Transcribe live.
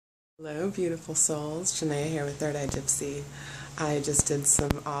Hello beautiful souls, Genea here with Eye Gypsy. I just did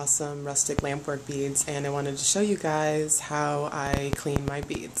some awesome rustic lampwork beads and I wanted to show you guys how I clean my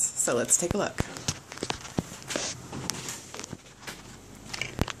beads. So let's take a look.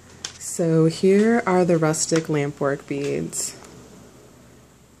 So here are the rustic lampwork beads,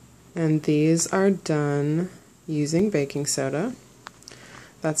 and these are done using baking soda.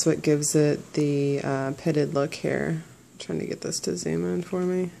 That's what gives it the pitted look here. I'm trying to get this to zoom in for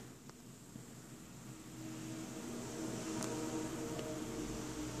me.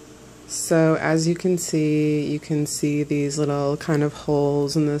 So as you can see these little kind of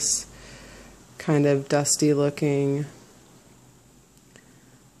holes in this kind of dusty looking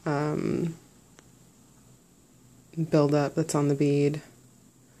buildup that's on the bead.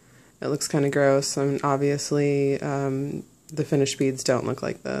 It looks kind of gross, and obviously the finished beads don't look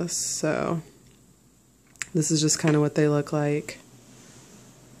like this. So this is just kind of what they look like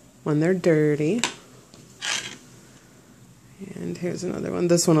when they're dirty. And here's another one.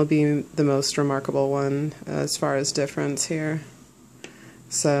 This one will be the most remarkable one as far as difference here.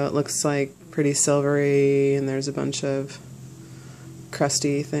 So it looks like pretty silvery, and there's a bunch of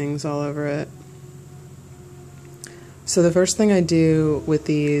crusty things all over it. So the first thing I do with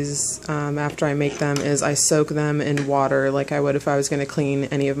these after I make them is I soak them in water like I would if I was going to clean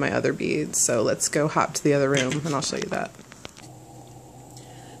any of my other beads. So let's go hop to the other room and I'll show you that.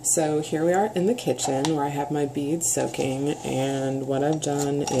 So here we are in the kitchen where I have my beads soaking, and what I've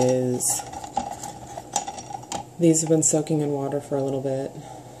done is these have been soaking in water for a little bit,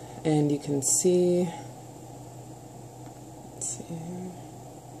 and you can see, let's see here,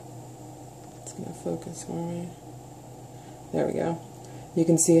 it's going to focus for me. There we go. You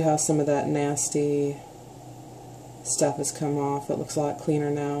can see how some of that nasty stuff has come off. It looks a lot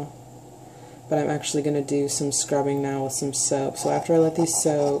cleaner now. But I'm actually going to do some scrubbing now with some soap. So after I let these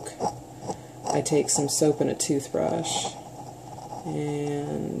soak, I take some soap and a toothbrush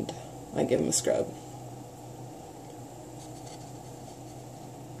and I give them a scrub.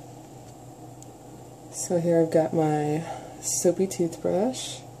 So here I've got my soapy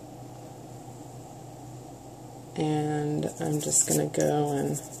toothbrush, and I'm just going to go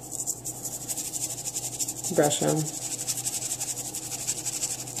and brush them.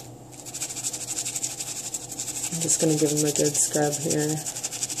 I'm just going to give them a good scrub here.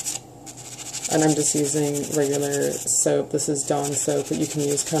 And I'm just using regular soap. This is Dawn soap, but you can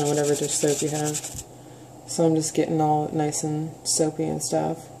use kind of whatever dish soap you have. So I'm just getting all nice and soapy and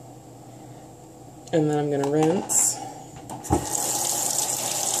stuff. And then I'm going to rinse.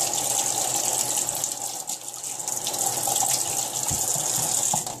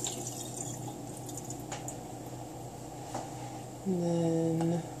 And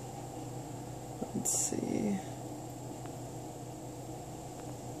then, let's see.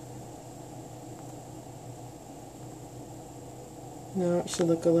 Now it should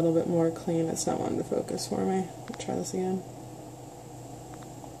look a little bit more clean. It's not wanting to focus for me. I'll try this again.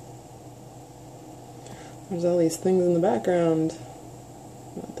 There's all these things in the background.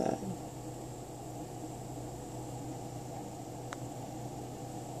 Not that.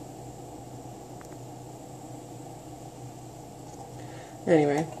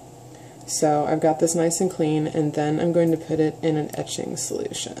 Anyway, so I've got this nice and clean, and then I'm going to put it in an etching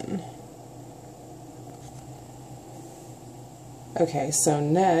solution. Okay, so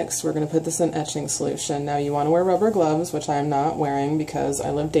next we're going to put this in etching solution. Now you want to wear rubber gloves, which I am not wearing because I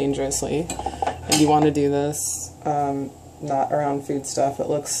live dangerously, and you want to do this not around food stuff. It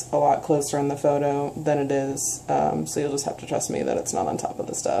looks a lot closer in the photo than it is, so you'll just have to trust me that it's not on top of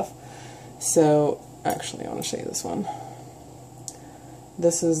the stuff. So actually I want to show you this one.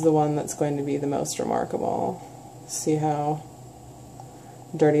 This is the one that's going to be the most remarkable. See how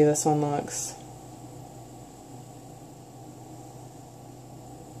dirty this one looks?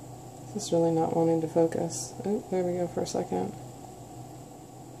 It's just really not wanting to focus. Oh, there we go for a second.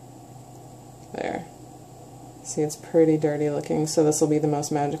 There. See, it's pretty dirty looking, so this will be the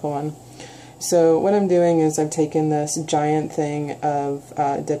most magical one. So what I'm doing is I've taken this giant thing of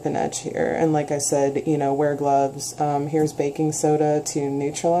dip and etch here, and like I said, you know, wear gloves. Here's baking soda to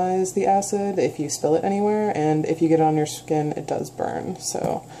neutralize the acid if you spill it anywhere, and if you get it on your skin, it does burn.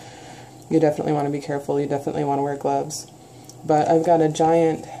 So you definitely want to be careful. You definitely want to wear gloves. But I've got a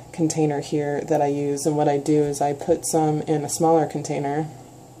giant container here that I use, and what I do is I put some in a smaller container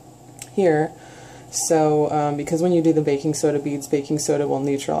here. So because when you do the baking soda beads, baking soda will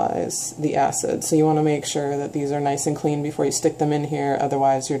neutralize the acid, so you want to make sure that these are nice and clean before you stick them in here,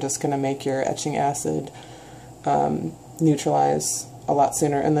 otherwise you're just going to make your etching acid neutralize a lot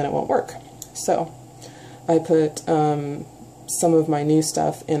sooner and then it won't work. So I put some of my new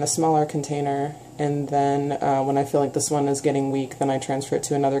stuff in a smaller container, and then when I feel like this one is getting weak, then I transfer it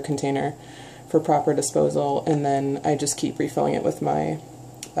to another container for proper disposal, and then I just keep refilling it with my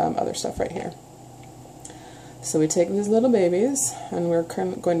other stuff right here. So we take these little babies, and we're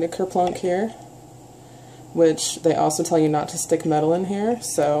going to kerplunk here, which they also tell you not to stick metal in here,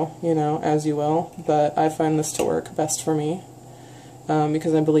 so, you know, as you will, but I find this to work best for me,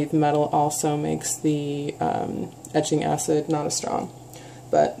 because I believe metal also makes the etching acid not as strong.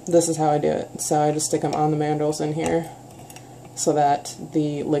 But this is how I do it. So I just stick them on the mandrels in here so that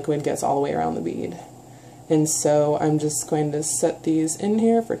the liquid gets all the way around the bead. And so I'm just going to set these in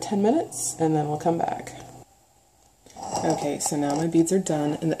here for 10 minutes, and then we'll come back. Okay, so now my beads are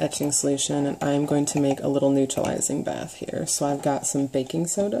done in the etching solution, and I'm going to make a little neutralizing bath here. So I've got some baking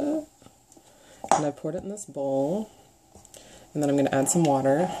soda, and I poured it in this bowl, and then I'm going to add some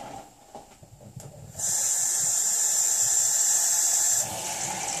water.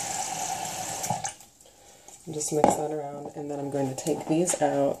 And just mix that around, and then I'm going to take these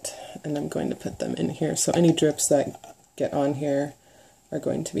out, and I'm going to put them in here. So any drips that get on here are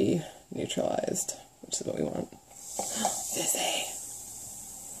going to be neutralized, which is what we want. Busy.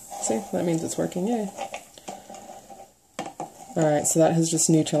 See, that means it's working, yay. Alright, so that has just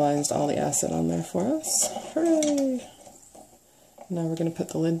neutralized all the acid on there for us. Hooray! Now we're going to put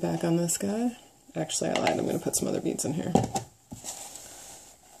the lid back on this guy. Actually, I lied, I'm going to put some other beads in here.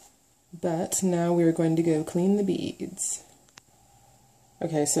 But now we're going to go clean the beads.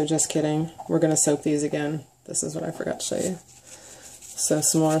 Okay, so just kidding. We're going to soap these again. This is what I forgot to show you. So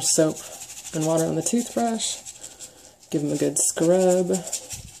some more soap and water on the toothbrush. Give them a good scrub.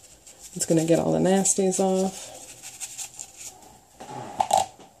 It's going to get all the nasties off.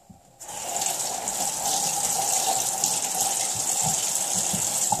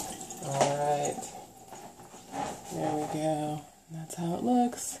 Alright. There we go. That's how it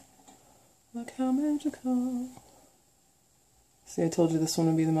looks. Look how magical. See, I told you this one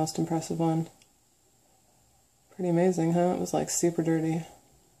would be the most impressive one. Pretty amazing, huh? It was like super dirty.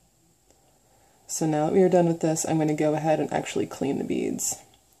 So now that we are done with this, I'm going to go ahead and actually clean the beads.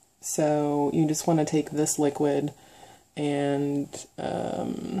 So you just want to take this liquid, and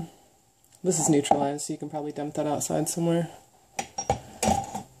this is neutralized, so you can probably dump that outside somewhere.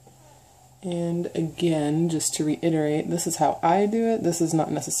 And again, just to reiterate, this is how I do it. This is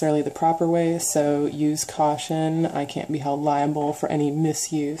not necessarily the proper way, so use caution. I can't be held liable for any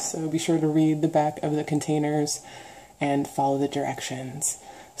misuse, so be sure to read the back of the containers and follow the directions.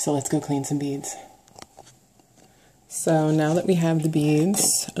 So let's go clean some beads. So now that we have the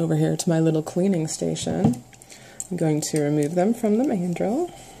beads over here to my little cleaning station, I'm going to remove them from the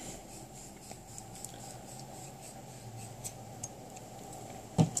mandrel.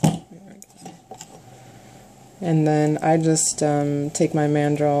 And then I just take my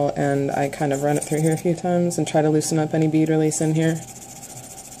mandrel and I kind of run it through here a few times and try to loosen up any bead release in here.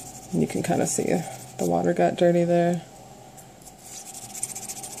 And you can kind of see the water got dirty there.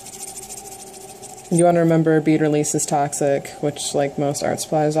 And you want to remember bead release is toxic, which like most art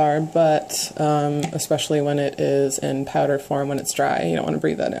supplies are, but especially when it is in powder form, when it's dry, you don't want to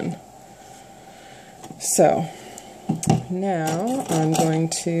breathe that in. So now I'm going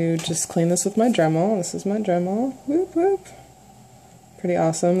to just clean this with my Dremel. This is my Dremel. Whoop whoop. Pretty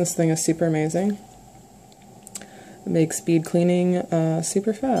awesome. This thing is super amazing. It makes bead cleaning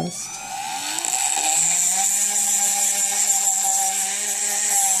super fast.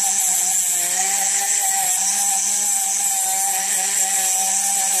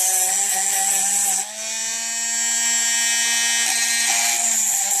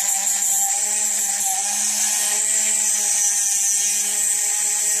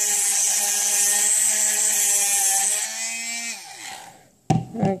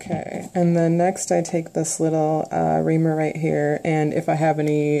 Okay, and then next I take this little reamer right here, and if I have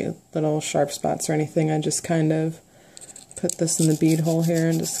any little sharp spots or anything, I just kind of put this in the bead hole here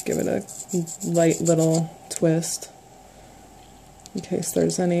and just give it a light little twist in case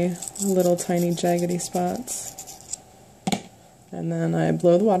there's any little tiny jaggedy spots. And then I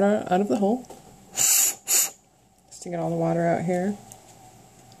blow the water out of the hole just to get all the water out here.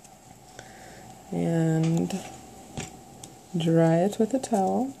 And dry it with a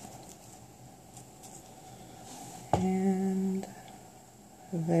towel, and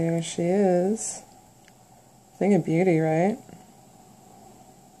there she is. Thing of beauty, right?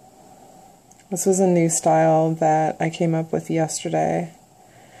 This was a new style that I came up with yesterday,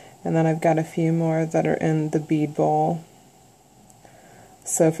 and then I've got a few more that are in the bead bowl.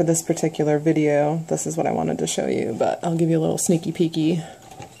 So for this particular video, this is what I wanted to show you, but I'll give you a little sneaky peeky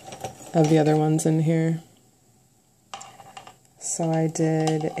of the other ones in here. So I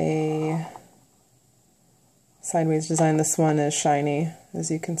did a sideways design. This one is shiny,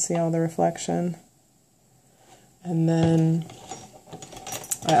 as you can see all the reflection. And then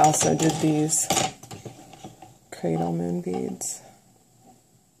I also did these cradle moon beads.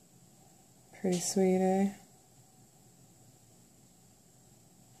 Pretty sweet, eh?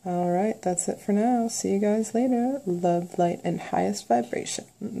 Alright, that's it for now. See you guys later. Love, light, and highest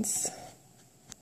vibrations.